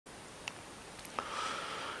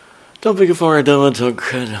Topic of our Dhamma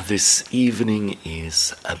talk this evening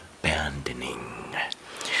is abandoning.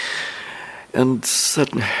 And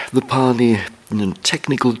the Pali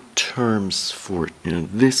technical terms for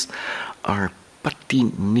this are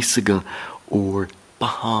Patinisaga or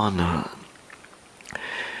Pahana.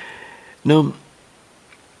 Now,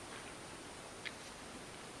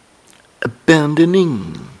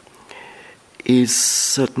 abandoning is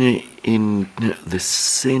certainly in the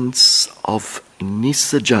sense of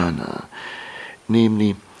nisajana,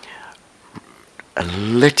 namely a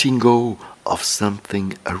letting go of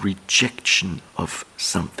something, a rejection of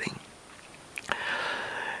something.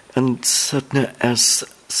 And certainly as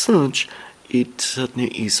such, it certainly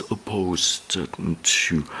is opposed to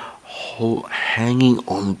hanging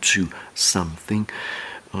on to something.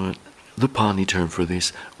 The Pali term for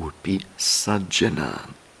this would be sajjana.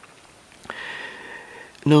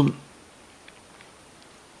 Now,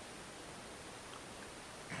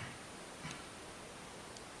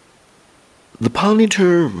 the Pali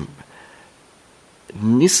term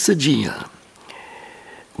nisajya,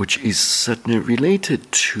 which is certainly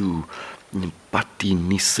related to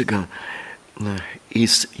patinisaga,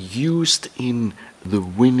 is used in the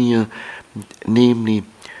Vinaya, namely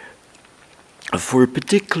for a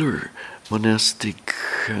particular monastic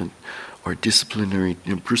or disciplinary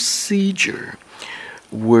procedure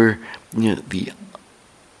where the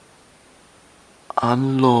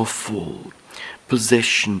unlawful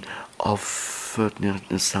possession of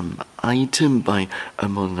some item by a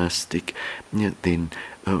monastic then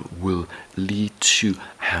will lead to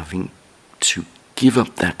having to give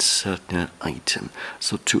up that certain item,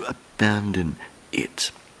 so to abandon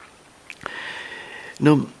it.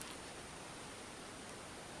 Now,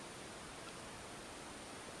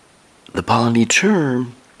 the Pali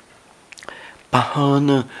term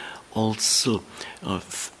Pahana also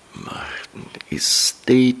is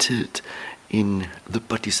stated in the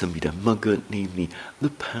Patisambhida Magga, namely the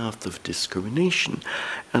path of discrimination.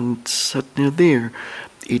 And certainly there,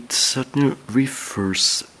 it certainly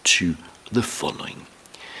refers to the following.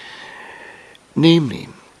 Namely,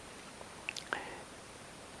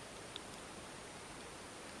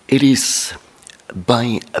 it is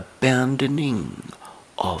by abandoning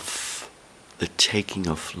of the taking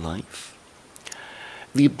of life,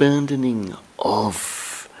 the abandoning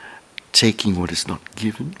of taking what is not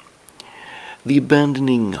given, the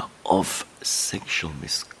abandoning of sexual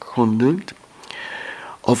misconduct,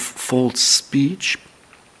 of false speech,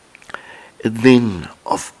 then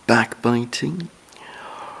of backbiting,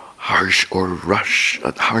 harsh or rough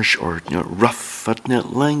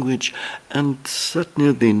language, and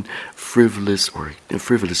certainly then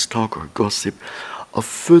frivolous talk or gossip,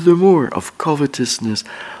 furthermore of covetousness,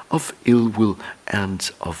 of ill will,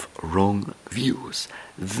 and of wrong views.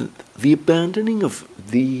 The abandoning of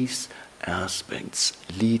these aspects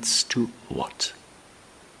leads to what?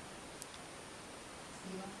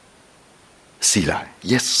 Sila.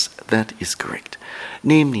 Yes, that is correct.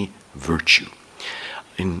 Namely, virtue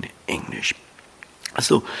in English.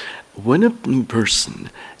 So, when a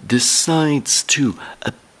person decides to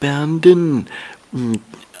abandon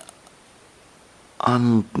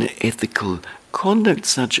unethical conduct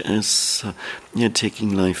such as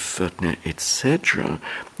taking life, etc.,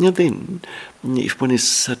 then if one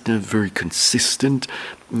is very consistent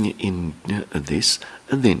in this,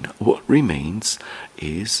 then what remains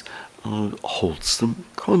is wholesome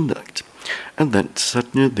conduct. And that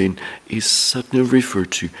certainly then is certainly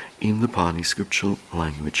referred to in the Pali scriptural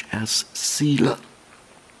language as sila.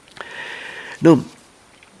 Now,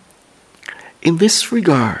 in this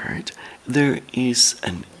regard, there is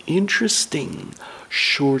an interesting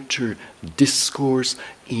shorter discourse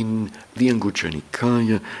in the Anguttara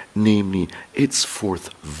Nikaya, namely its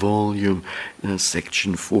 4th volume,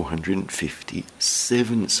 section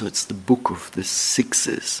 457. So it's the book of the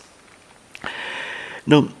sixes.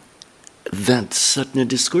 Now, that certain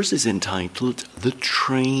discourse is entitled The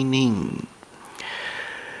Training.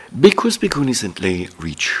 Bhikkhus, bhikkhunis, and lay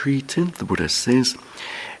retreatant, the Buddha says,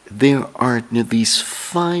 there are these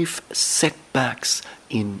 5 setbacks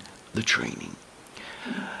in the training.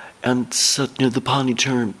 And certainly the Pali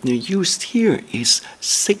term used here is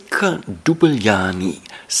Sikha Dubalyani.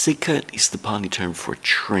 Sikha is the Pali term for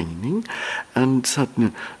training, and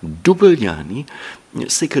certainly Dubalyani,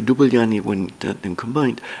 Sikha Dubalyani, when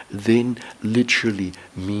combined, then literally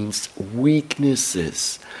means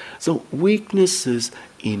weaknesses. So weaknesses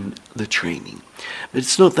in the training. But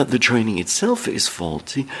it's not that the training itself is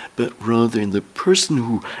faulty, but rather in the person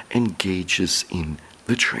who engages in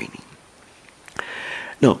the training.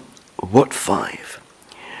 Now, what 5?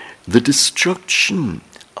 The destruction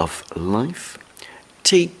of life,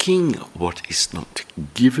 taking what is not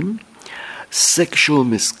given, sexual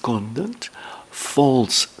misconduct,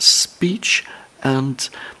 false speech, and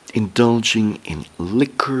indulging in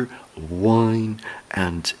liquor, wine,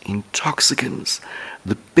 and intoxicants,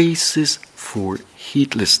 the basis for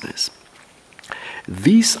heedlessness.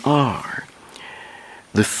 These are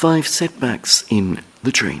the 5 setbacks in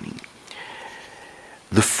the training.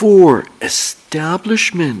 The 4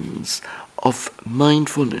 establishments of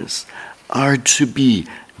mindfulness are to be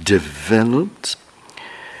developed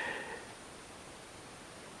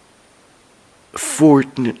for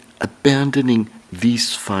abandoning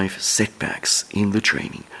these 5 setbacks in the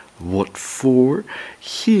training. What for?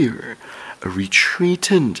 Here, a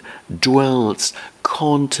retreatant dwells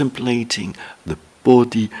contemplating the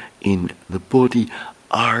body in the body,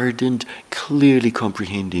 ardent, clearly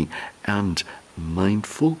comprehending, and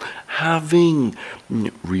mindful, having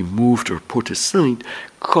removed or put aside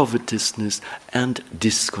covetousness and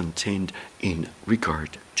discontent in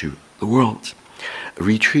regard to the world. A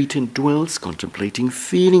retreatant dwells contemplating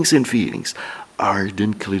feelings and feelings,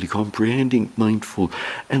 ardent, clearly comprehending, mindful,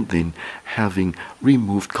 and then having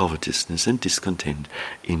removed covetousness and discontent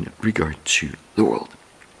in regard to the world.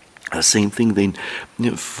 Same thing then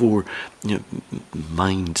for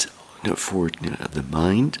mind, for the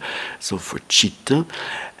mind, so for citta,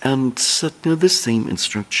 and the same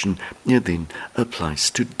instruction then applies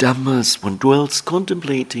to dhammas. One dwells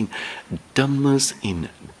contemplating dhammas in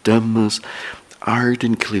dhammas,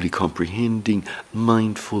 ardent, clearly comprehending,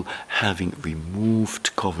 mindful, having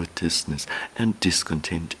removed covetousness and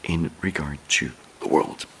discontent in regard to the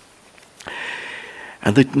world.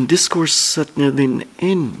 And the discourse then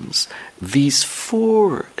ends. These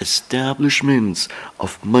 4 establishments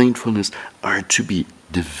of mindfulness are to be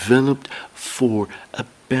developed for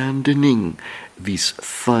abandoning these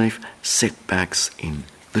 5 setbacks in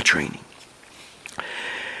the training.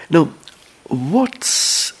 Now,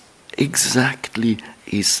 what exactly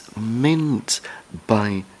is meant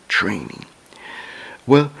by training?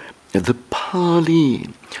 Well, the Pali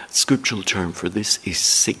scriptural term for this is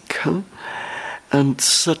sikha, and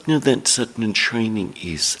that training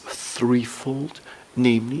is threefold,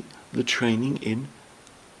 namely the training in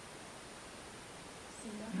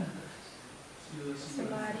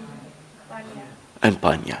and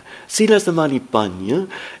panya. Sila, samadhi, panya,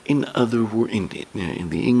 in other words, in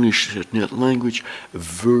the English language,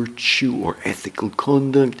 virtue or ethical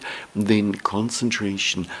conduct, then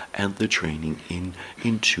concentration, and the training in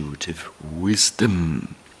intuitive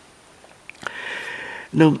wisdom.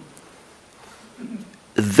 Now,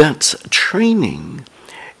 that training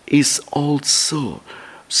is also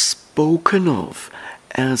spoken of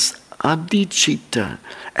as adicitta,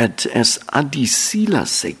 as adisila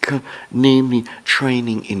seka, namely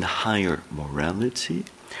training in higher morality,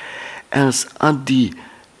 as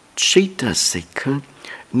adicitta seka,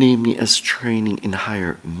 namely as training in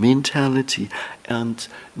higher mentality, and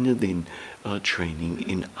then training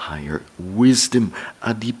in higher wisdom,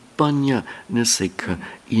 adipanya naseka,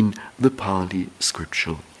 in the Pali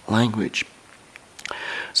scriptural language.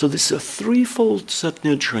 So this is a threefold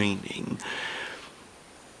satna training.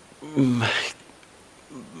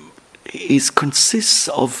 Consists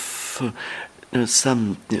of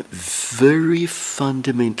some very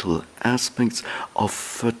fundamental aspects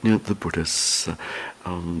of the Buddha's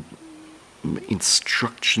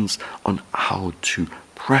instructions on how to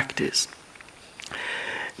practice.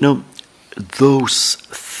 Now, those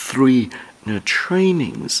 3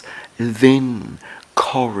 trainings then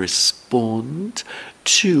correspond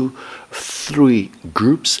to 3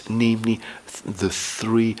 groups, namely the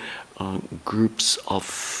 3 groups of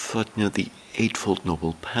the Eightfold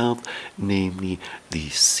Noble Path, namely the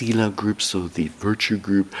Sila group, so the virtue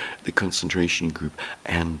group, the concentration group,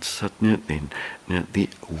 and then the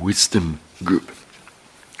wisdom group.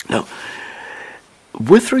 Now,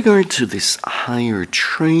 with regard to this higher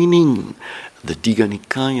training, the Digha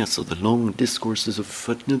Nikaya, so the long discourses of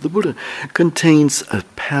the Buddha, contains a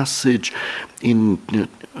passage in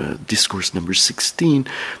discourse number 16,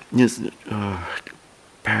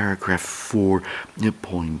 paragraph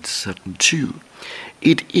 4.72.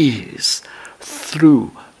 It is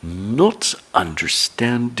through not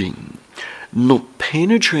understanding, not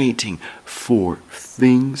penetrating for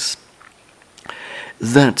things,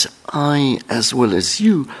 that I, as well as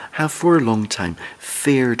you, have for a long time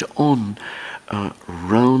fared on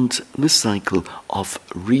round the cycle of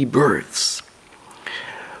rebirths.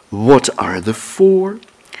 What are the 4?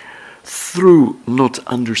 Through not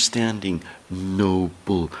understanding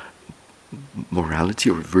noble morality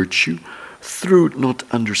or virtue, through not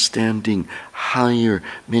understanding higher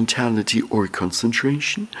mentality or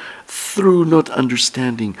concentration, through not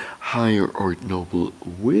understanding higher or noble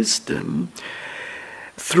wisdom,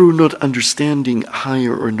 through not understanding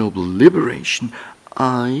higher or noble liberation,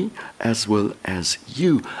 I, as well as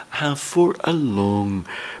you, have for a long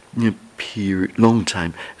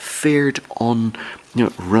time fared on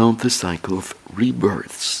round the cycle of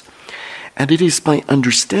rebirths. And it is by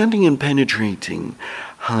understanding and penetrating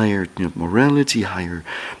higher morality, higher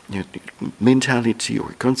mentality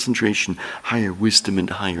or concentration, higher wisdom and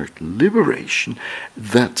higher liberation,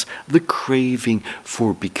 that the craving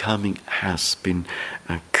for becoming has been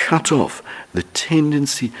cut off. The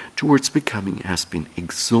tendency towards becoming has been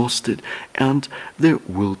exhausted, and there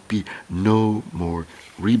will be no more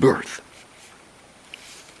rebirth.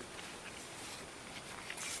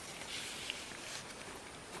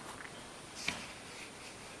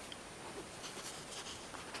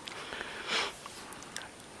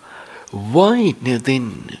 Why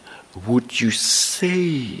then would you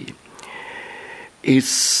say is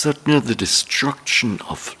suddenly the destruction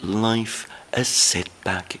of life a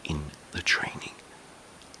setback in the training?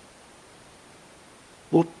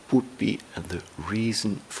 What would be the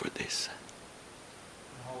reason for this?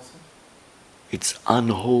 Unwholesome. It's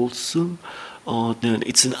unwholesome, or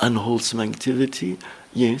it's an unwholesome activity,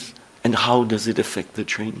 yes. And how does it affect the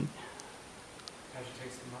training?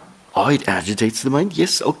 Agitates the mind. Oh, it agitates the mind,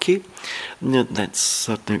 yes, okay. No, that's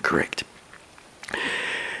certainly correct.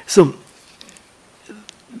 So,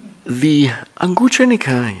 the Anguttara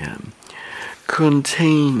Nikaya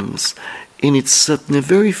contains in its certainly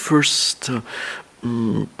very first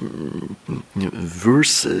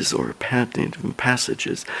verses or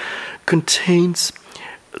passages, contains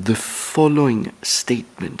the following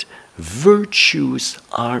statement: virtues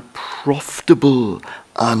are profitable,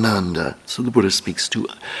 Ananda. So the Buddha speaks to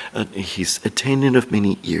his attendant of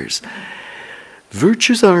many years.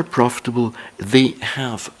 Virtues are profitable, they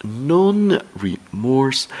have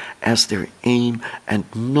non-remorse as their aim and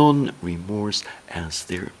non-remorse as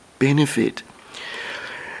their benefit.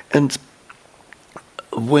 And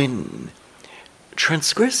when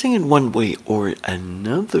transgressing in one way or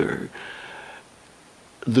another,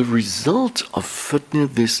 the result of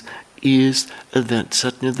this is that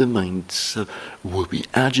suddenly the mind will be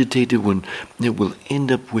agitated, when it will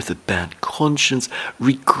end up with a bad conscience,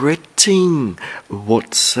 regretting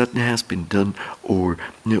what suddenly has been done or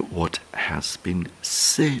what has been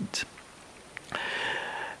said.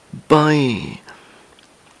 By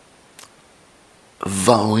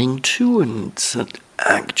vowing to and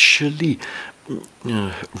actually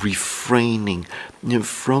refraining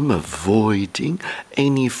from avoiding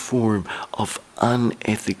any form of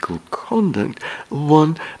unethical conduct,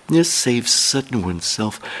 one saves suddenly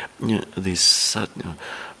oneself this sudden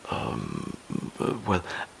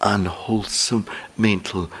unwholesome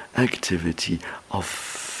mental activity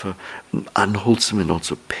of unwholesome and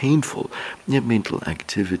also painful mental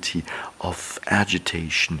activity of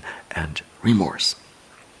agitation and remorse.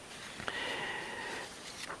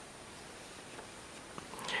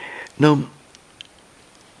 Now,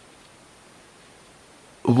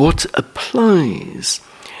 what applies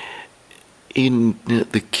in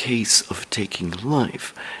the case of taking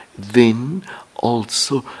life then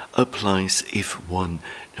also applies if one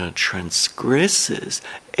transgresses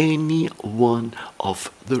any one of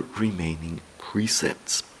the remaining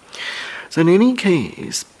precepts. So in any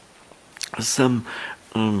case, some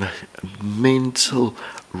mental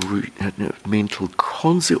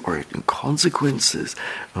consequences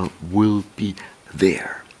will be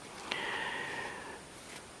there.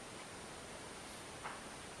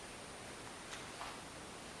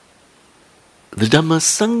 The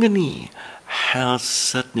Dhammasangani has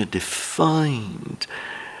certainly defined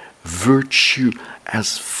virtue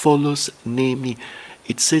as follows, namely,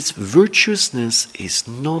 it says virtuousness is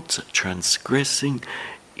not transgressing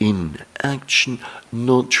in action,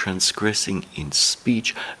 not transgressing in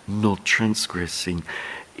speech, not transgressing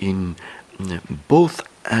in both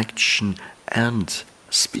action and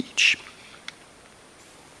speech.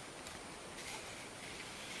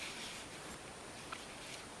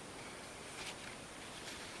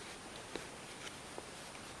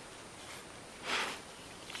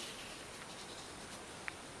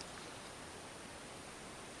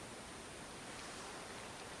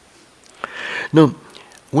 Now,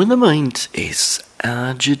 when the mind is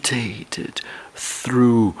agitated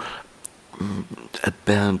through a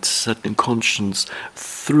bad certain conscience,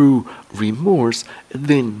 through remorse,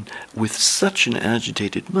 then with such an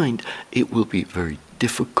agitated mind, it will be very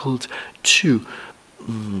difficult to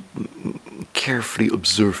carefully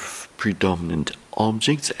observe predominant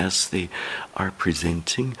objects as they are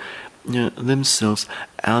presenting themselves,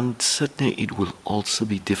 and certainly it will also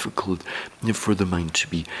be difficult for the mind to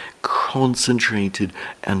be concentrated,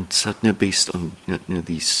 and certainly based on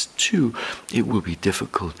these two, it will be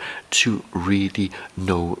difficult to really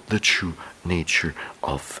know the true nature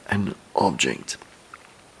of an object.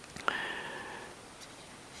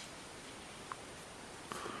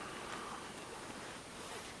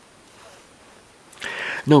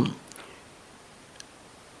 Now,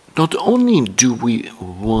 not only do we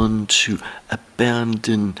want to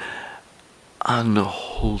abandon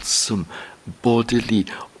unwholesome bodily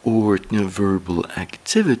or verbal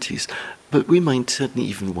activities, but we might certainly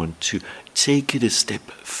even want to take it a step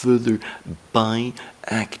further by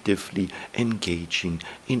actively engaging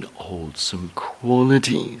in wholesome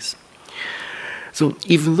qualities. So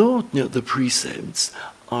even though the precepts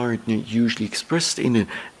are usually expressed in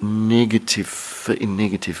negative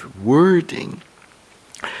wording,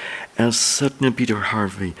 as certain Peter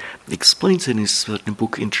Harvey explains in his certain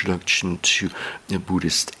book Introduction to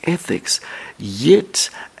Buddhist Ethics, yet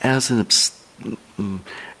as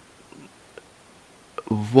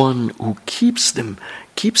one who keeps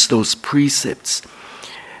those precepts,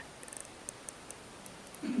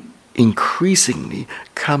 increasingly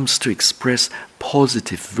comes to express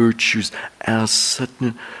positive virtues as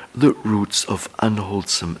certain the roots of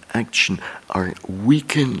unwholesome action are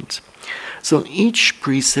weakened. So each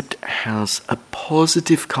precept has a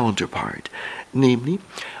positive counterpart, namely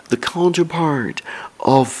the counterpart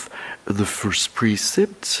of the first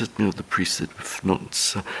precept, the precept of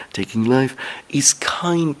not taking life, is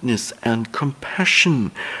kindness and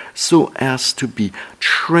compassion, so as to be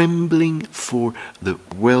trembling for the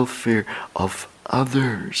welfare of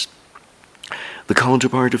others. The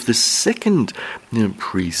counterpart of the second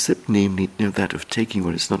precept, namely that of taking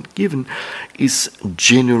what is not given, is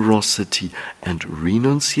generosity and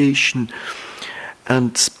renunciation.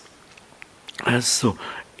 And so,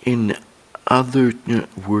 in other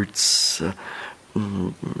words,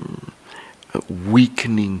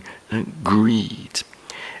 weakening greed.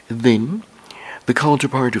 Then, the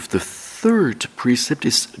counterpart of the third precept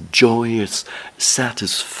is joyous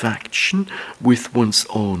satisfaction with one's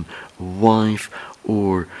own wife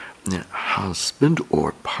or husband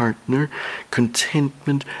or partner,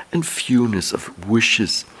 contentment and fewness of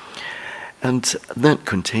wishes. And that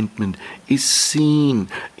contentment is seen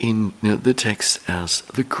in the text as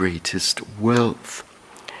the greatest wealth.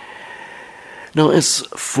 Now, as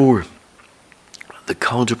for the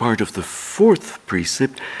counterpart of the fourth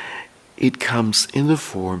precept, it comes in the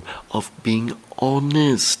form of being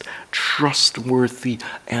honest, trustworthy,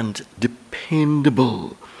 and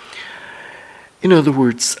dependable. In other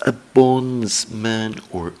words, a bondsman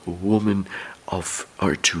or woman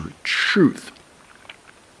to truth.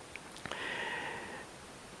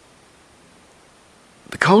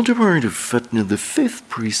 The counterpart of the fifth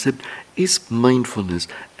precept is mindfulness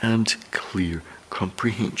and clear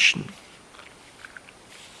comprehension.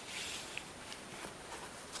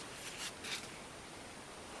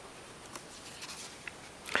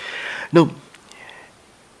 Now,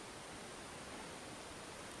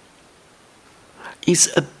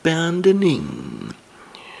 is abandoning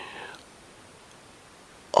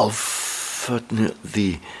of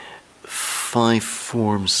the 5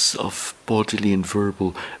 forms of bodily and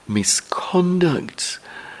verbal misconduct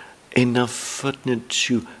enough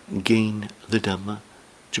to gain the Dhamma,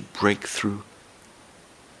 to break through?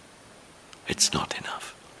 It's not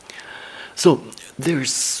enough. So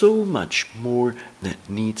there's so much more that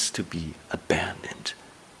needs to be abandoned.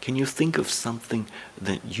 Can you think of something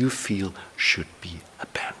that you feel should be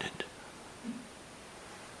abandoned?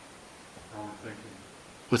 Wrong thinking.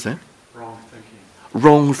 What's that? Wrong thinking.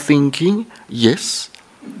 Wrong thinking, yes.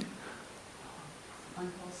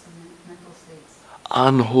 Unwholesome mental states.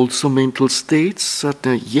 Unwholesome mental states,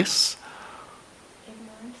 yes.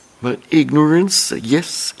 Ignorance. But ignorance,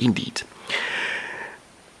 yes, indeed.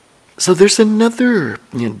 So there's another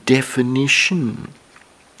definition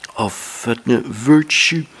of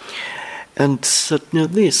virtue, and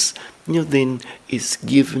this then is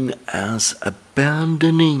given as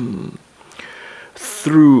abandoning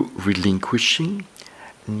through relinquishing,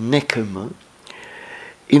 nekama,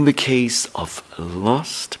 in the case of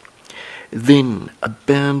lust, then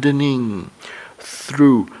abandoning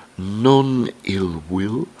through non-ill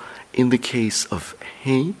will, in the case of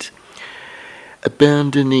hate,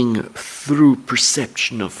 abandoning through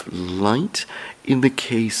perception of light, in the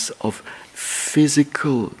case of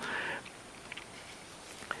physical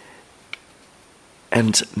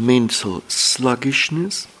and mental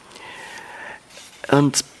sluggishness,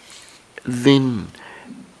 And then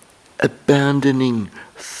abandoning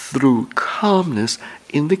through calmness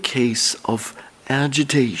in the case of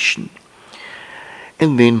agitation.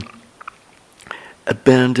 And then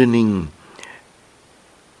abandoning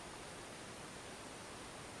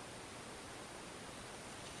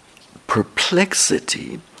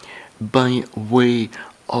perplexity by way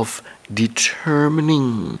of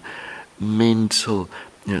determining mental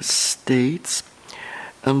states,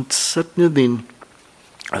 and suddenly then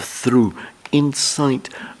through insight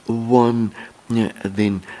one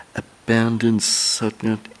then abandons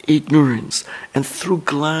sudden ignorance, and through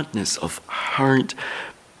gladness of heart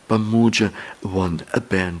pamuja one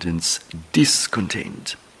abandons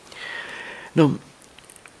discontent. Now,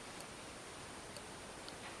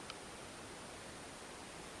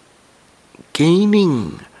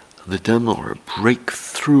 gaining the Dhamma or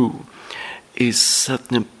breakthrough is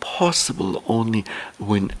certainly possible only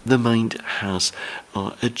when the mind has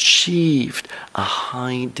achieved a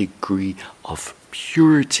high degree of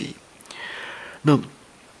purity. Now,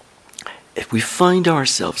 if we find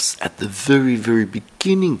ourselves at the very, very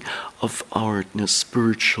beginning of our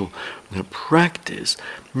spiritual practice,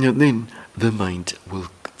 then the mind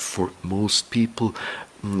will, for most people,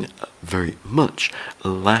 very much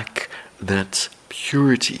lack that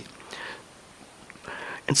purity.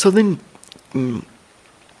 And so then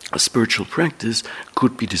a spiritual practice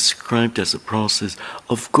could be described as a process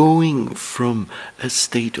of going from a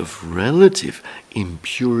state of relative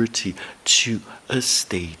impurity to a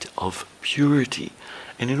state of purity.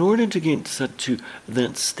 And in order to get to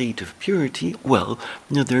that state of purity, well,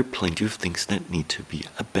 there are plenty of things that need to be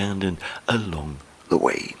abandoned along the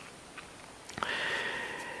way.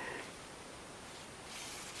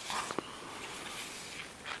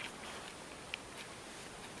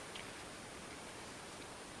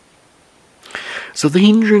 So the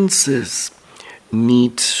hindrances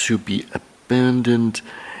need to be abandoned,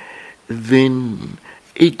 then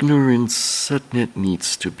ignorance suddenly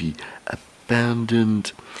needs to be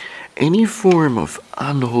abandoned, any form of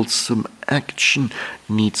unwholesome action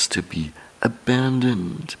needs to be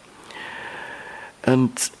abandoned.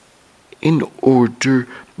 And in order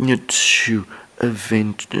to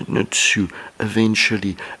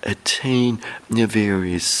eventually attain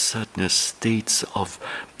various states of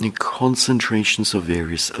concentrations of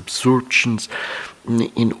various absorptions,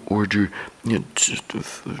 in order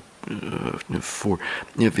for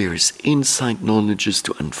various insight knowledges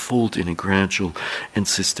to unfold in a gradual and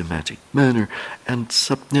systematic manner, and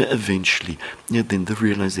eventually then the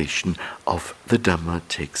realization of the Dhamma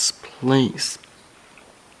takes place.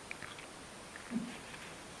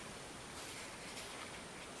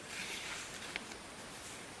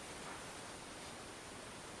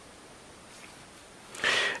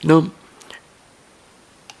 Now,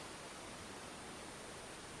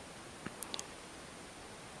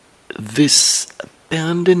 this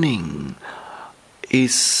abandoning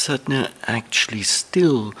is actually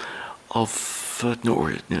still of,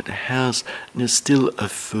 or it has still a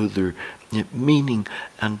further meaning,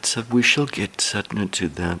 and we shall get to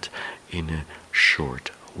that in a short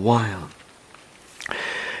while.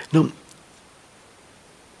 Now,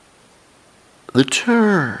 the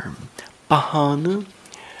term Pahana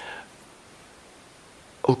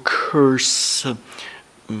occurs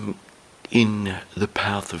in the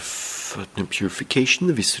path of purification,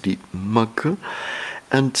 the Visuddhimagga,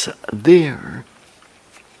 and there,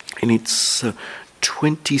 in its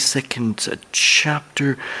 22nd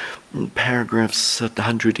chapter, paragraphs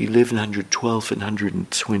 111, 112, and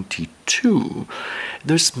 122,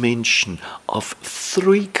 there's mention of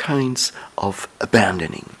 3 kinds of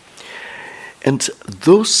abandoning. And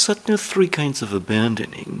those 3 kinds of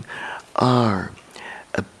abandoning are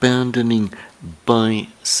abandoning by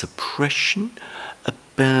suppression,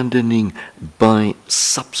 abandoning by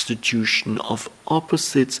substitution of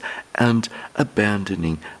opposites, and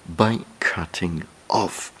abandoning by cutting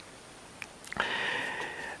off.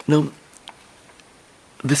 Now,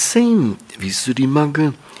 the same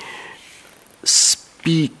Visuddhimagga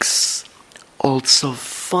speaks also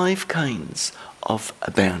 5 kinds of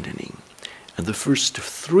abandoning. And the first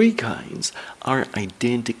 3 kinds are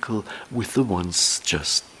identical with the ones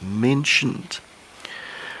just mentioned.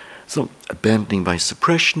 So, abandoning by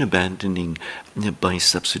suppression, abandoning by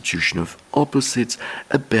substitution of opposites,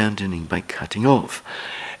 abandoning by cutting off.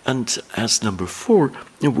 And as number 4,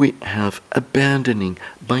 we have abandoning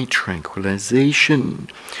by tranquilization.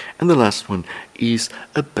 And the last one is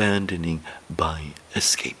abandoning by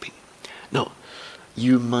escaping. Now,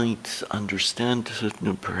 you might understand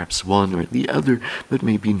perhaps one or the other, but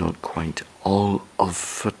maybe not quite all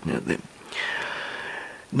of them.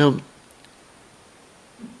 Now,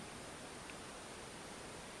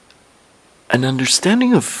 an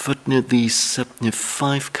understanding of these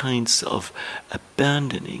 5 kinds of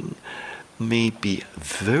abandoning may be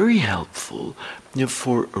very helpful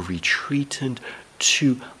for a retreatant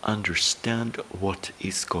to understand what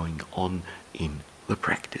is going on in the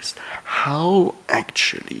practice. How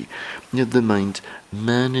actually the mind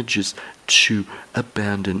manages to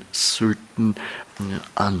abandon certain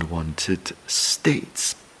unwanted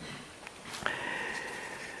states.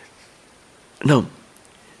 Now,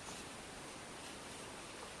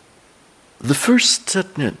 the first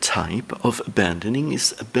type of abandoning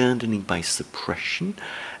is abandoning by suppression,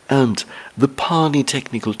 and the Pali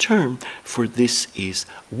technical term for this is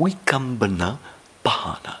vikambana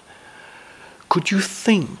bahana. Could you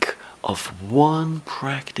think of one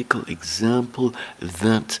practical example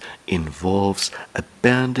that involves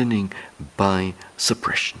abandoning by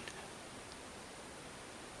suppression?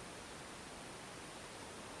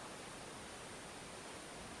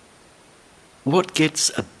 What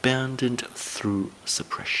gets abandoned through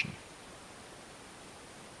suppression?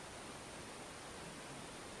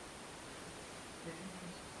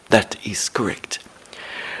 That is correct.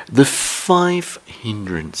 The 5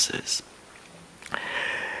 hindrances.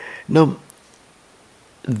 Now,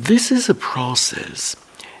 this is a process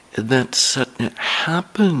that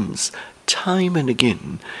happens time and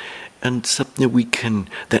again, and something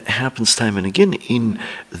that happens time and again in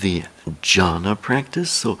the jhana practice.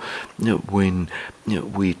 So, when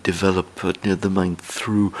we develop the mind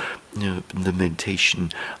through the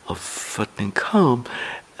meditation of calm,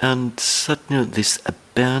 and this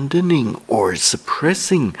abandoning or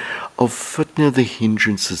suppressing of the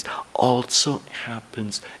hindrances also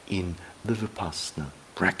happens in the vipassana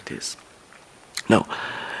practice. Now,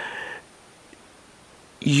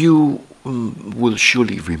 you will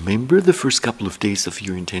surely remember the first couple of days of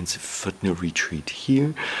your intensive retreat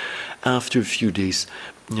here. After a few days,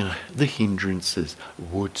 the hindrances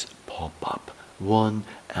would pop up, one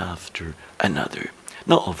after another.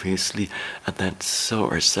 Now, obviously, at that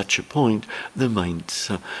or such a point, the mind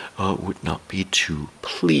would not be too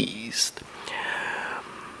pleased.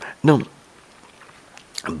 Now,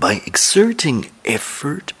 by exerting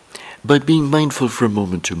effort, by being mindful from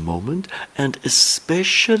moment to moment, and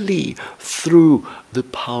especially through the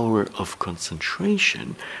power of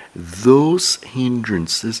concentration, those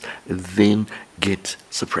hindrances then get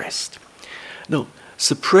suppressed. Now,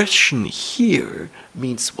 suppression here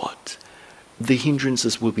means what? The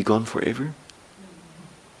hindrances will be gone forever?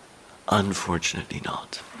 Unfortunately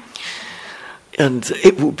not. And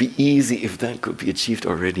it would be easy if that could be achieved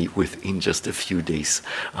already within just a few days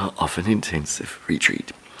of an intensive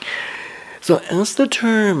retreat. So as the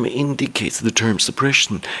term indicates, the term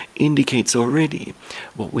suppression indicates already,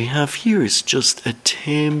 what we have here is just a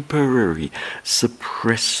temporary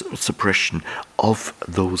suppression of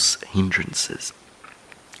those hindrances.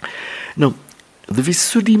 Now, the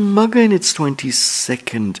Visuddhimagga in its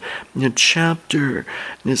 22nd chapter,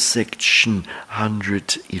 section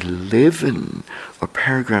 111, or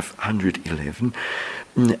paragraph 111,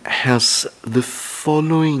 has the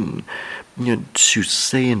following to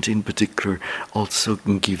say, and in particular also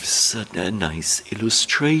gives a nice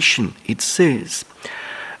illustration. It says,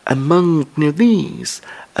 among these,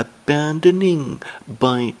 abandoning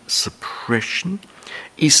by suppression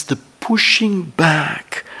is the pushing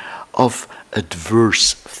back of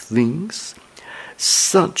adverse things,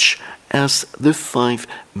 such as the 5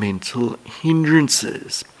 mental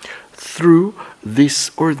hindrances, through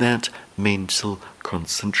this or that mental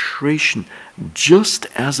concentration, just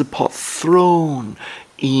as a pot thrown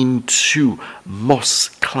into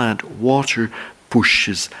moss-clad water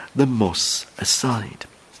pushes the moss aside.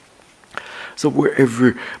 So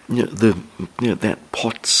wherever that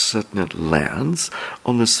pot lands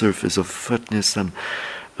on the surface of some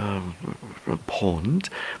pond,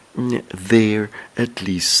 there at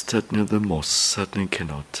least the moss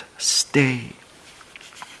cannot stay.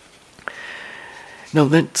 Now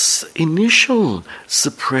that's initial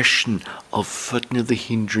suppression of the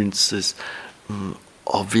hindrances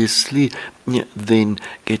obviously then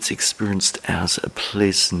gets experienced as a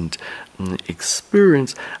pleasant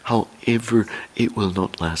experience. However, it will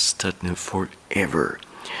not last forever.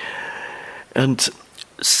 And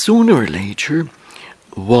sooner or later,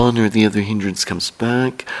 one or the other hindrance comes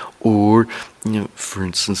back, or, for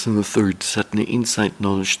instance, in the third satna, insight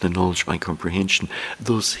knowledge, the knowledge by comprehension,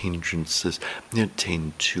 those hindrances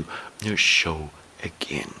tend to show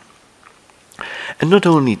again. And not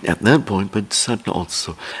only at that point, but satna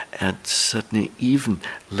also at satna even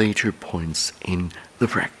later points in the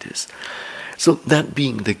practice. So that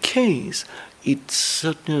being the case, it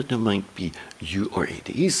certainly might be it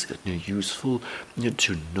is certainly useful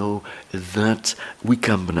to know that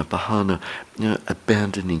Vikambana Pahana,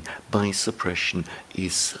 abandoning by suppression,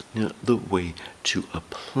 is the way to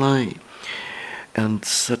apply, and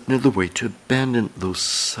certainly the way to abandon those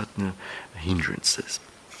certain hindrances.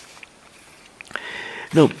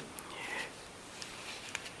 Now,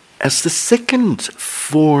 as the second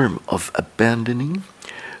form of abandoning,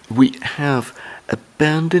 we have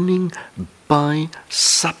abandoning by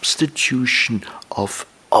substitution of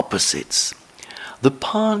opposites. The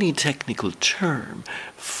Pali technical term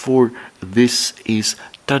for this is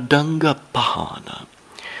Tadanga Pahana.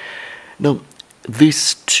 Now,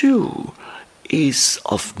 this too is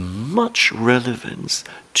of much relevance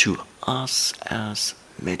to us as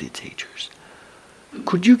meditators.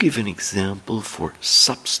 Could you give an example for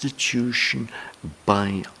substitution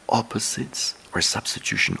by opposites or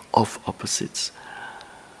substitution of opposites?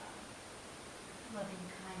 Loving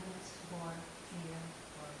kindness or fear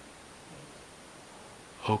or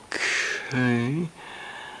hate. Okay.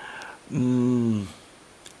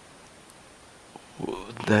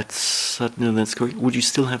 That's correct. Would you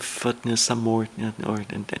still have some more, or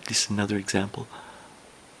at least another example?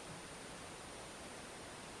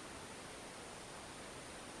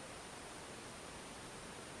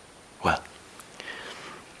 Well,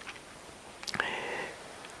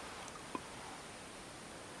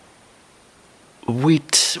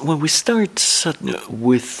 when we start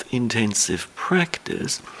with intensive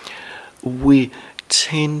practice, we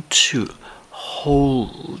tend to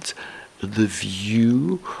hold the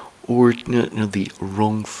view or the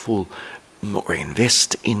wrongful, or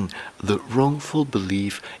invest in the wrongful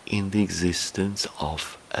belief in the existence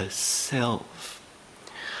of a self.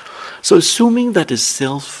 So assuming that a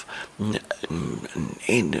self, an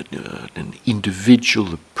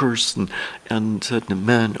individual, a person, and a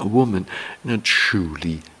man, a woman,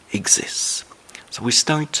 truly exists. So we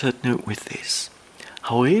start with this.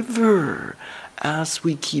 However, as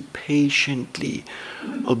we keep patiently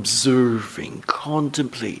observing,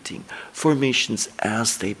 contemplating formations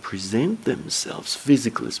as they present themselves,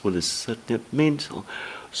 physical as well as mental,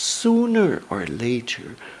 sooner or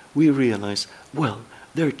later we realize, well,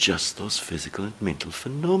 they're just those physical and mental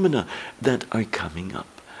phenomena that are coming up.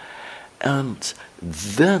 And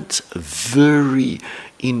that very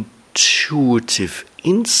intuitive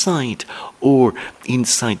insight or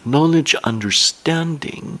insight knowledge,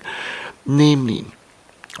 understanding, namely,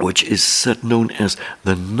 which is known as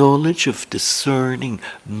the knowledge of discerning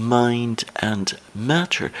mind and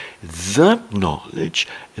matter, that knowledge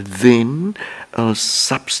then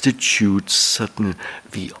substitutes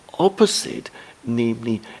the opposite,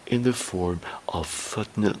 namely in the form of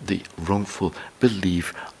the wrongful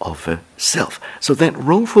belief of a self. So that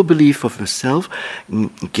wrongful belief of a self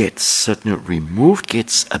gets removed,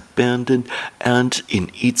 gets abandoned, and in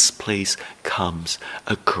its place comes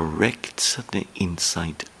a correct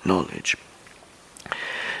insight knowledge.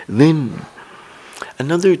 Then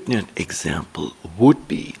another example would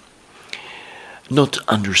be not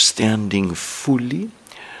understanding fully.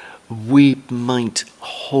 We might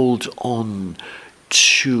hold on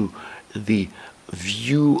to the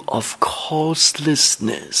view of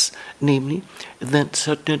causelessness, namely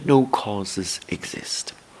that no causes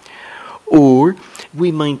exist. Or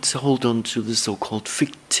we might hold on to the so-called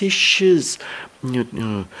fictitious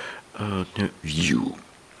view.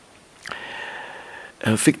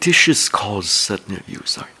 Fictitious cause view,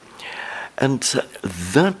 sorry. And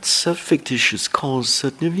that fictitious cause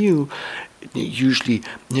view usually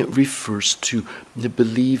refers to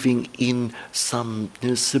believing in some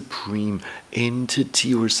supreme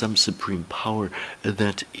entity or some supreme power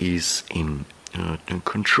that is in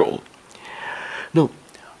control. Now,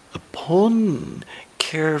 upon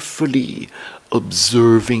carefully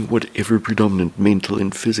observing whatever predominant mental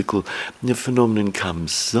and physical phenomenon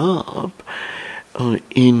comes up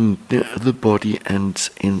in the body and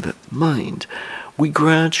in the mind, we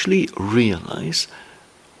gradually realize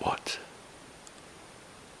what?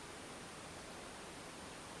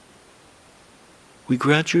 We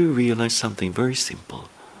gradually realize something very simple.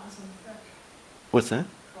 Cause and effect. What's that?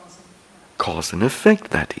 Cause and effect. Cause and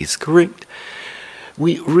effect, that is correct.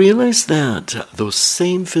 We realize that those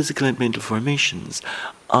same physical and mental formations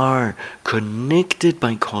are connected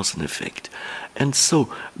by cause and effect. And so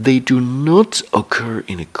they do not occur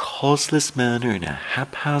in a causeless manner, in a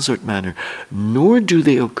haphazard manner, nor do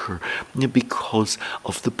they occur because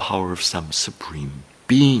of the power of some supreme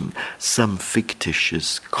being, some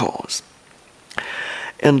fictitious cause.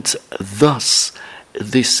 And thus,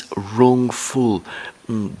 this wrongful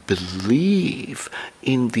belief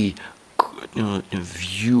in the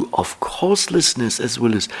view of causelessness, as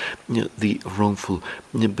well as the wrongful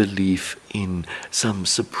belief in some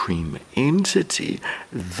supreme entity,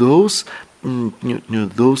 those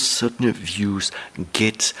those certain views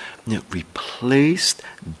get replaced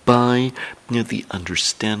by the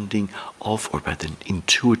understanding of, or by the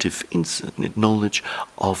intuitive knowledge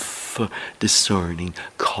of discerning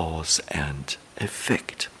cause and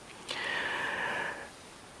effect.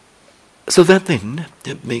 So that then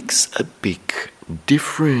makes a big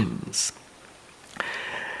difference.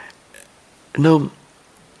 Now,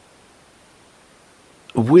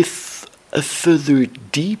 with a further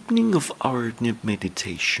deepening of our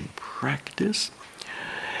meditation practice,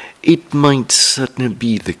 it might certainly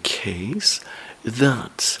be the case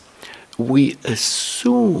that we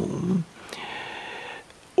assume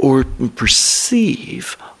or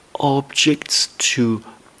perceive objects to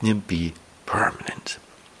be permanent.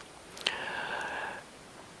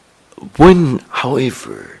 When,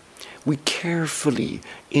 however, we carefully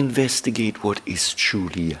investigate what is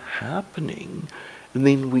truly happening,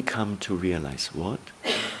 then we come to realize what?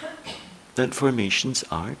 That formations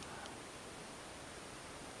are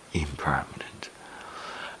impermanent.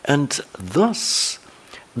 And thus,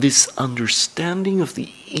 this understanding of the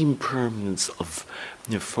impermanence of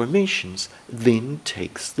formations then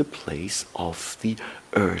takes the place of the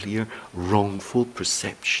earlier wrongful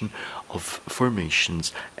perception of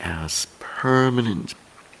formations as permanent.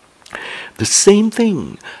 The same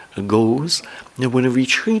thing goes when a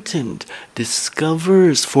retreatant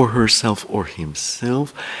discovers for herself or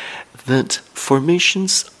himself that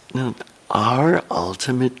formations are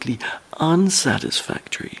ultimately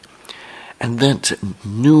unsatisfactory, and that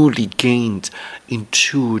newly gained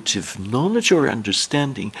intuitive knowledge or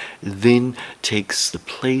understanding then takes the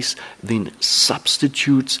place, then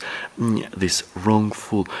substitutes this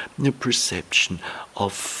wrongful perception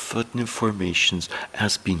of formations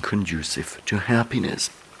as being conducive to happiness.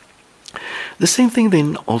 The same thing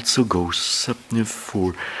then also goes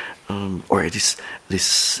for or it is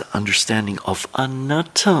this understanding of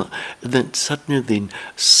anatta that suddenly then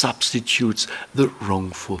substitutes the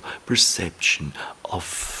wrongful perception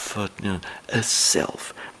of a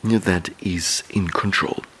self that is in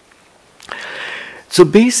control. So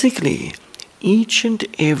basically, each and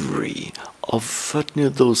every of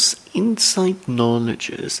those insight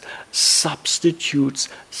knowledges substitutes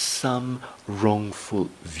some wrongful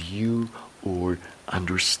view or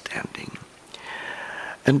understanding.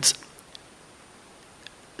 And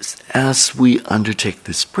as we undertake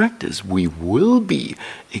this practice, we will be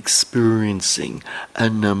experiencing a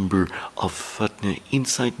number of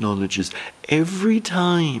insight knowledges every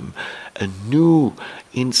time a new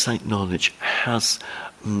insight knowledge has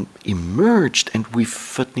emerged and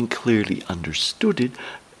we've clearly understood it.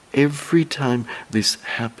 Every time this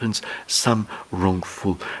happens, some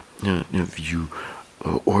wrongful view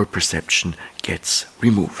or perception gets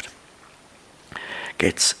removed,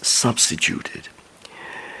 gets substituted.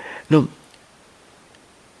 Now,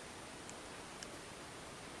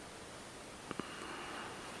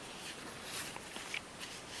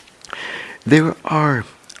 there are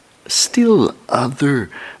still other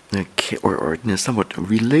or somewhat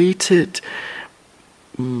related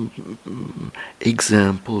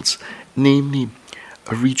examples, namely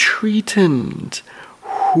a retreatant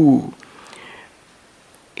who,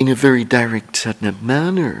 in a very direct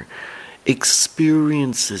manner,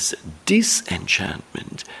 experiences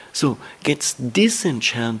disenchantment, so gets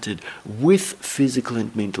disenchanted with physical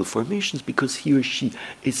and mental formations because he or she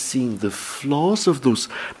is seeing the flaws of those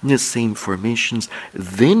same formations,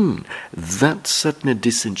 then that certain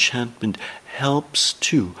disenchantment helps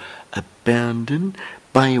to abandon,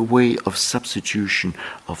 by way of substitution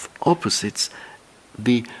of opposites,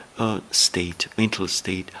 the mental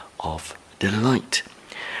state of delight.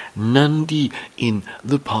 Nandi in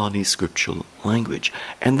the Pali scriptural language.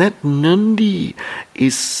 And that Nandi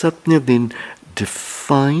is suddenly then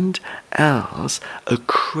defined as a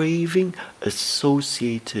craving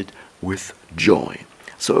associated with joy.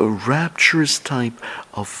 So a rapturous type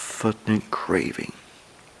of craving.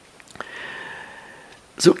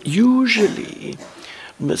 So usually,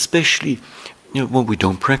 especially when we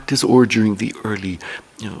don't practice or during the early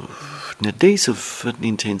days of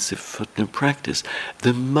intensive practice,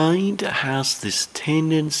 the mind has this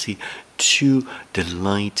tendency to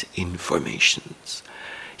delight in formations.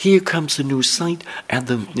 Here comes a new sight, and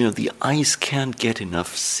the eyes can't get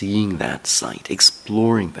enough seeing that sight,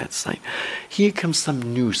 exploring that sight. Here comes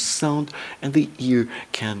some new sound, and the ear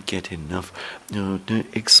can't get enough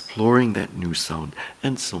exploring that new sound,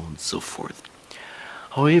 and so on and so forth.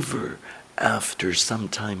 However, after some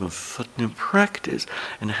time of practice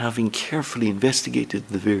and having carefully investigated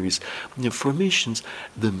the various formations,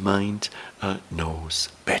 the mind knows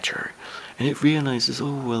better. And it realizes,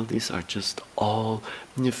 oh, well, these are just all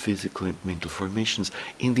physical and mental formations.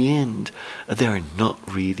 In the end, they are not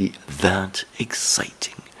really that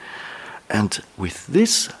exciting. And with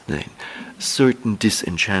this, then, certain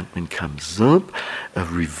disenchantment comes up, a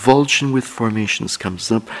revulsion with formations comes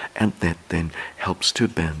up, and that then helps to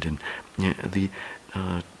abandon the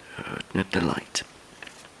light.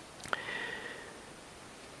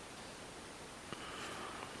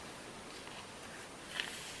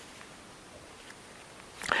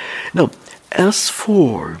 Now, as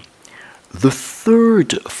for the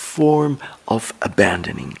third form of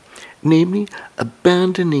abandoning, namely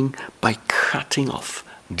abandoning by cutting off,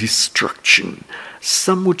 destruction,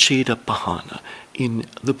 samucheda pahana in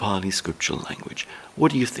the Pali scriptural language.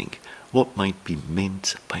 What do you think? What might be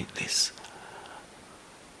meant by this?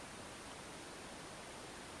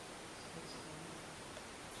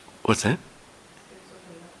 What's that?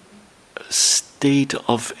 State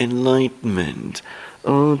of enlightenment.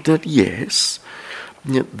 Oh, that yes.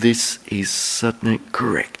 This is certainly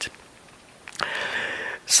correct.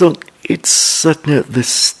 So it's certainly the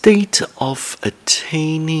state of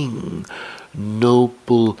attaining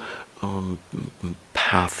noble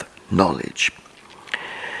path knowledge.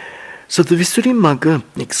 So the Visuddhimagga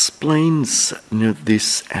explains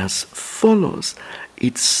this as follows.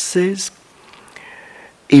 It says,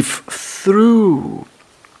 if through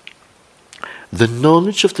the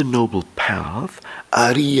knowledge of the noble path,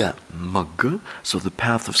 Ariya Magga, so the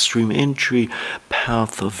path of stream entry,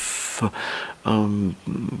 path of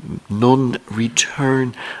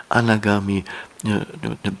non-return, Anagami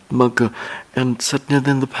Magga, and certainly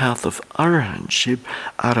then the path of Arahantship,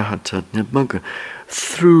 Arahata Magga.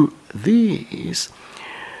 Through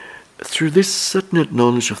this certain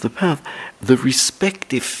knowledge of the path, the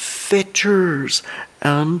respective fetters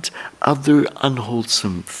and other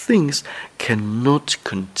unwholesome things cannot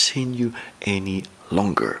continue any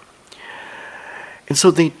longer. And so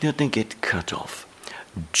they get cut off.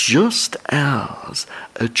 Just as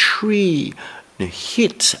a tree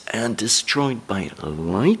hit and destroyed by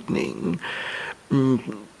lightning,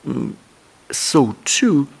 so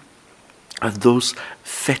too those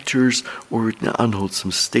fetters or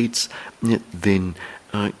unwholesome states then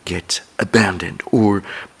get abandoned or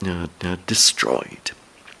destroyed.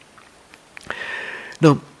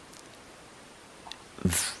 Now,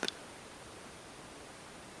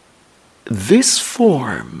 this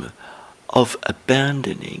form of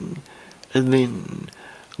abandoning then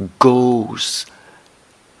goes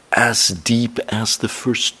as deep as the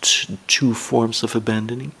first two forms of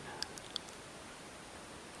abandoning,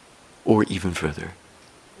 or even further,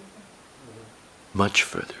 much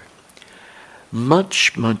further.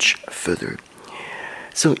 Much, much further.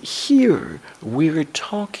 So here we're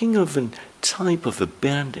talking of a type of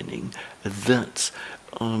abandoning that's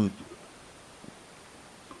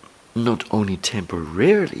not only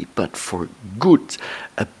temporarily, but for good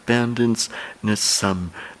abandons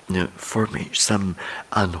some formation, some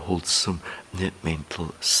unwholesome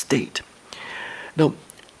mental state. Now,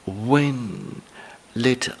 when,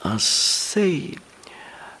 let us say,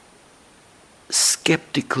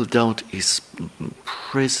 skeptical doubt is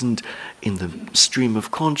present in the stream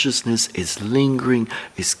of consciousness, is lingering,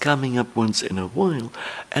 is coming up once in a while,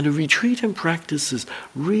 and a retreatant practices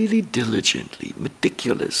really diligently,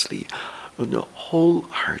 meticulously,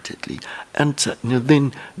 wholeheartedly, and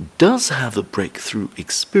then does have a breakthrough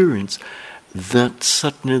experience, that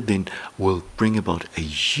certainly then will bring about a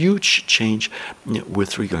huge change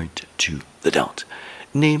with regard to the doubt.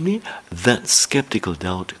 Namely, that skeptical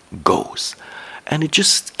doubt goes. And it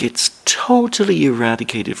just gets totally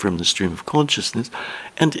eradicated from the stream of consciousness.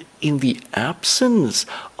 And in the absence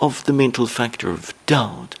of the mental factor of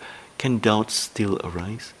doubt, can doubt still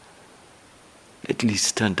arise? At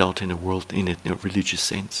least doubt in a world, in a religious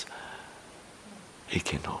sense. It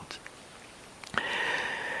cannot.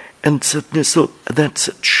 And so that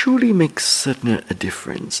truly makes a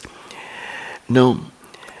difference. Now,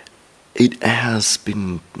 it has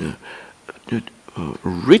been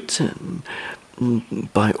written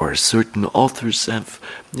by, or certain authors have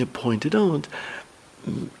pointed out,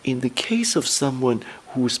 in the case of someone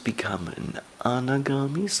who's become an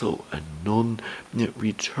anagami, so a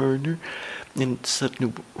non-returner, and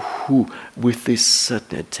certainly who with this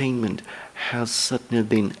certain attainment has certainly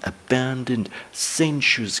then abandoned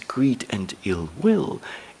sensuous greed and ill will,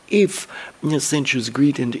 if sensuous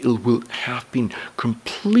greed and ill will have been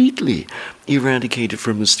completely eradicated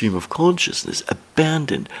from the stream of consciousness,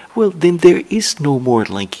 abandoned, well, then there is no more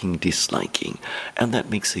liking, disliking, and that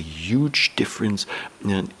makes a huge difference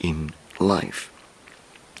in life.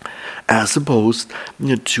 As opposed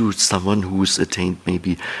to someone who's attained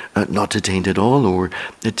maybe not attained at all, or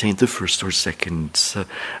attained the first or second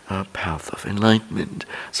path of enlightenment.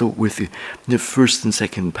 So with the first and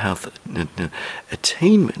second path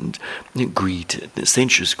attainment, greed,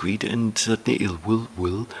 sensuous greed, and the ill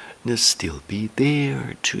will still be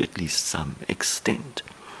there to at least some extent.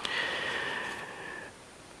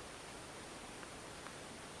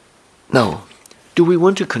 Now, do we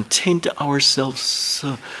want to content ourselves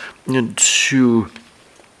to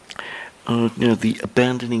the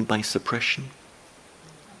abandoning by suppression?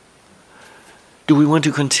 Do we want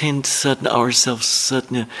to content ourselves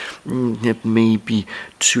maybe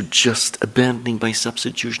to just abandoning by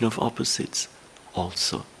substitution of opposites?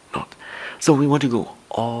 Also not. So we want to go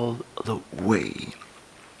all the way.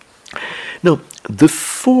 Now, the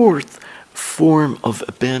fourth form of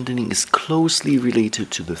abandoning is closely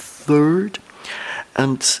related to the third,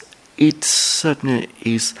 and it certainly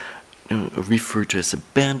is referred to as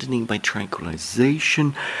abandoning by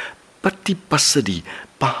tranquilization, patipassadi,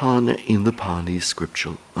 pahana in the Pali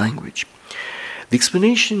scriptural language. The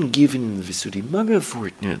explanation given in the Visuddhimagga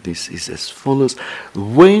for this is as follows: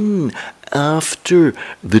 when, after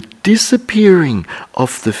the disappearing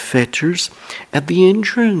of the fetters at the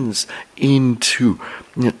entrance into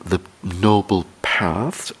the noble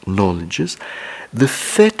paths, knowledges, the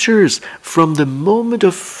fetters from the moment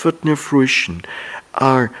of fruition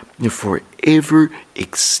are forever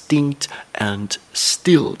extinct and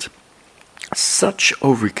stilled. Such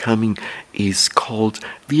overcoming is called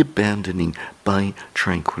the abandoning by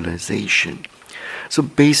tranquilization. So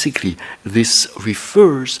basically, this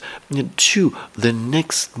refers to the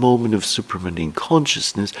next moment of supramental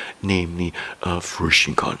consciousness, namely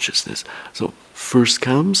fruition consciousness. So first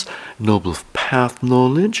comes noble path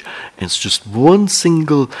knowledge, and it's just one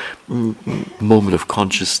single moment of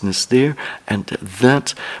consciousness there, and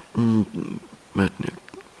that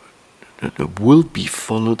will be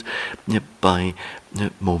followed by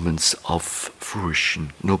moments of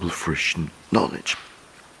fruition, noble fruition knowledge.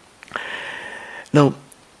 Now,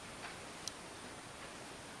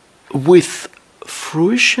 with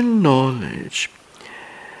fruition knowledge,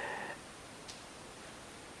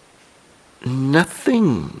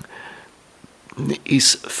 nothing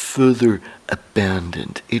is further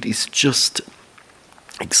abandoned. It is just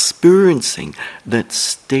experiencing that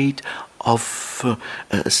state of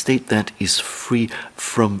a state that is free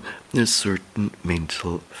from certain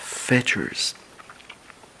mental fetters.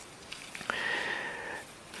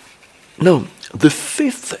 Now, the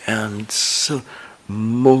fifth and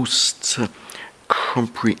most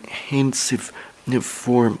comprehensive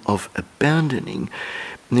form of abandoning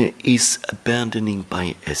is abandoning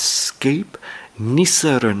by escape,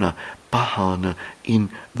 nisarana pahana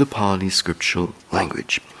in the Pali scriptural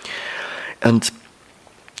language. And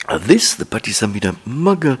this, the Patisambhida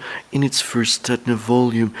Magga, in its first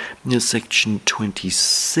volume, section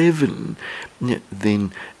 27,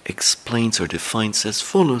 then explains or defines as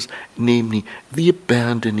follows, namely, the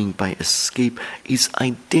abandoning by escape is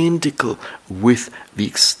identical with the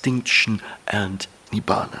extinction and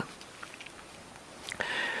nibbana.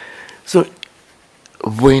 So,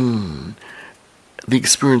 when the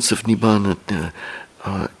experience of nibbana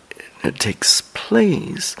takes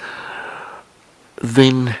place,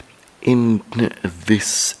 then in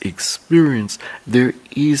this experience there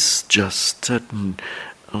is just certain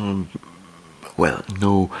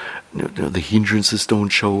the hindrances don't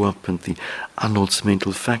show up, and the unwholesome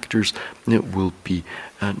mental factors will be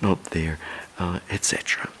not there,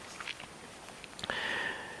 etc.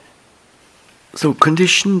 So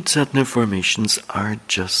conditioned sadhana formations are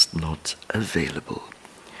just not available.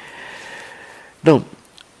 Now,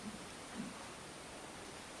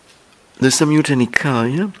 the Samyutta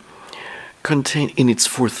Nikaya contain in its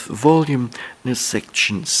fourth volume,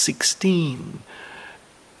 section 16,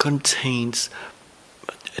 contains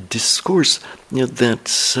a discourse that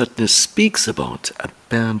sadhana speaks about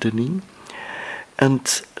abandoning,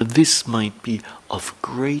 and this might be of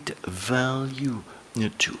great value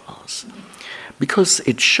to us, because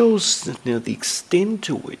it shows the extent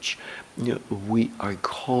to which we are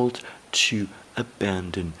called to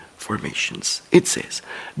abandon formations. It says,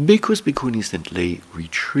 Bhikkhus, Bhikkhunis, and lay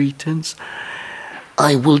retreatants,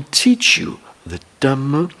 I will teach you the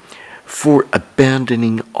Dhamma for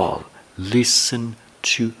abandoning all. Listen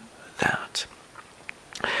to that.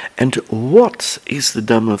 And what is the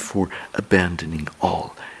Dhamma for abandoning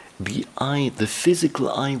all? the eye, the physical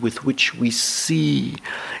eye with which we see,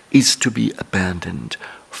 is to be abandoned.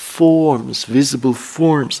 Forms, visible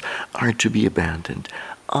forms, are to be abandoned.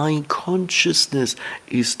 Eye consciousness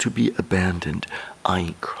is to be abandoned.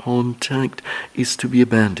 Eye contact is to be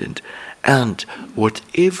abandoned. And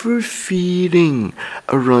whatever feeling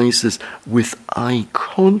arises with eye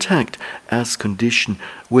contact as condition,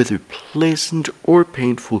 whether pleasant or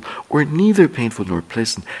painful, or neither painful nor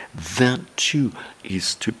pleasant, that too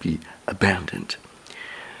is to be abandoned.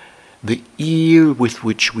 The ear with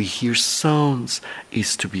which we hear sounds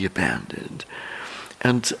is to be abandoned.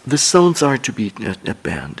 And the sounds are to be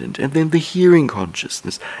abandoned. And then the hearing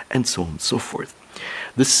consciousness, and so on and so forth.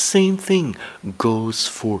 The same thing goes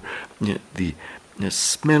for the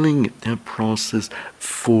smelling process,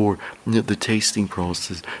 for the tasting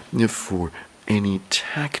process, for any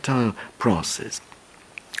tactile process.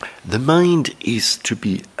 The mind is to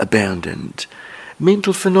be abandoned.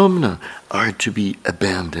 Mental phenomena are to be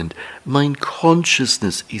abandoned. Mind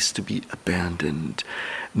consciousness is to be abandoned.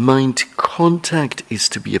 Mind contact is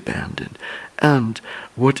to be abandoned. And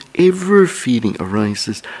whatever feeling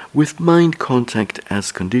arises with mind contact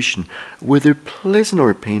as condition, whether pleasant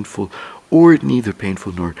or painful, or neither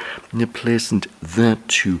painful nor pleasant, that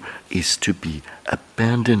too is to be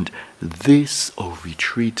abandoned. This, O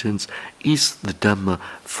retreatants, is the Dhamma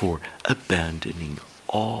for abandoning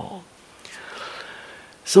all.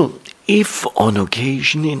 So, if on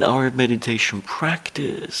occasion in our meditation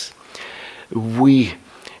practice we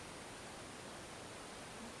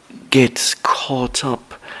get caught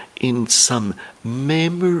up in some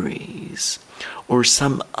memories or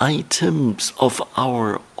some items of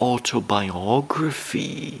our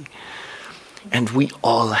autobiography, and we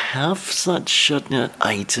all have such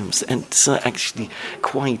items, and actually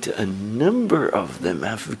quite a number of them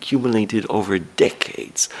have accumulated over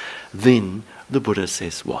decades, then the Buddha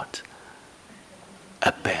says what?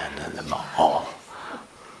 Abandon them all.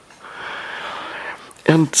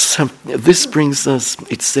 And this brings us,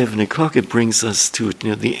 it's 7 o'clock, it brings us to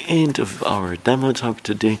the end of our Dhamma talk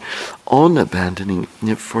today on abandoning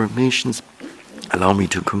formations. Allow me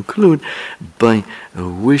to conclude by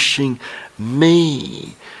wishing,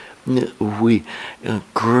 may we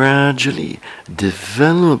gradually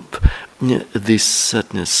develop this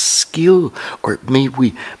skill, or may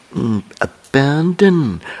we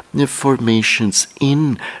abandon the formations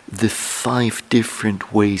in the 5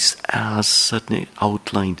 different ways as suddenly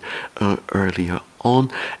outlined earlier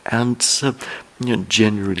on, and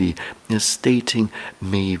generally stating,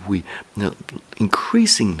 may we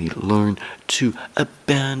increasingly learn to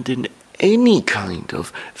abandon any kind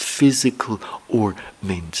of physical or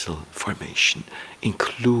mental formation,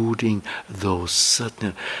 including those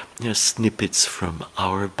snippets from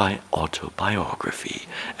our autobiography.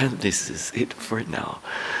 And this is it for now.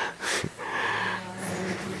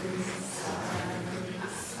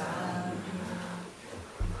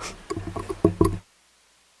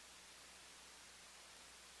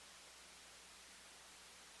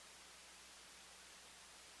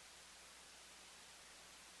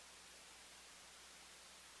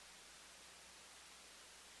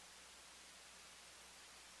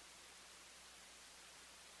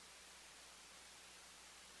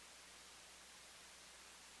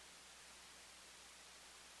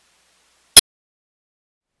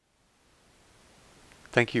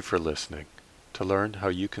 Thank you for listening. To learn how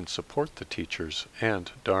you can support the teachers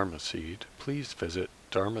and Dharma Seed, please visit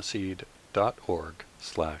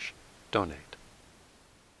dharmaseed.org/donate.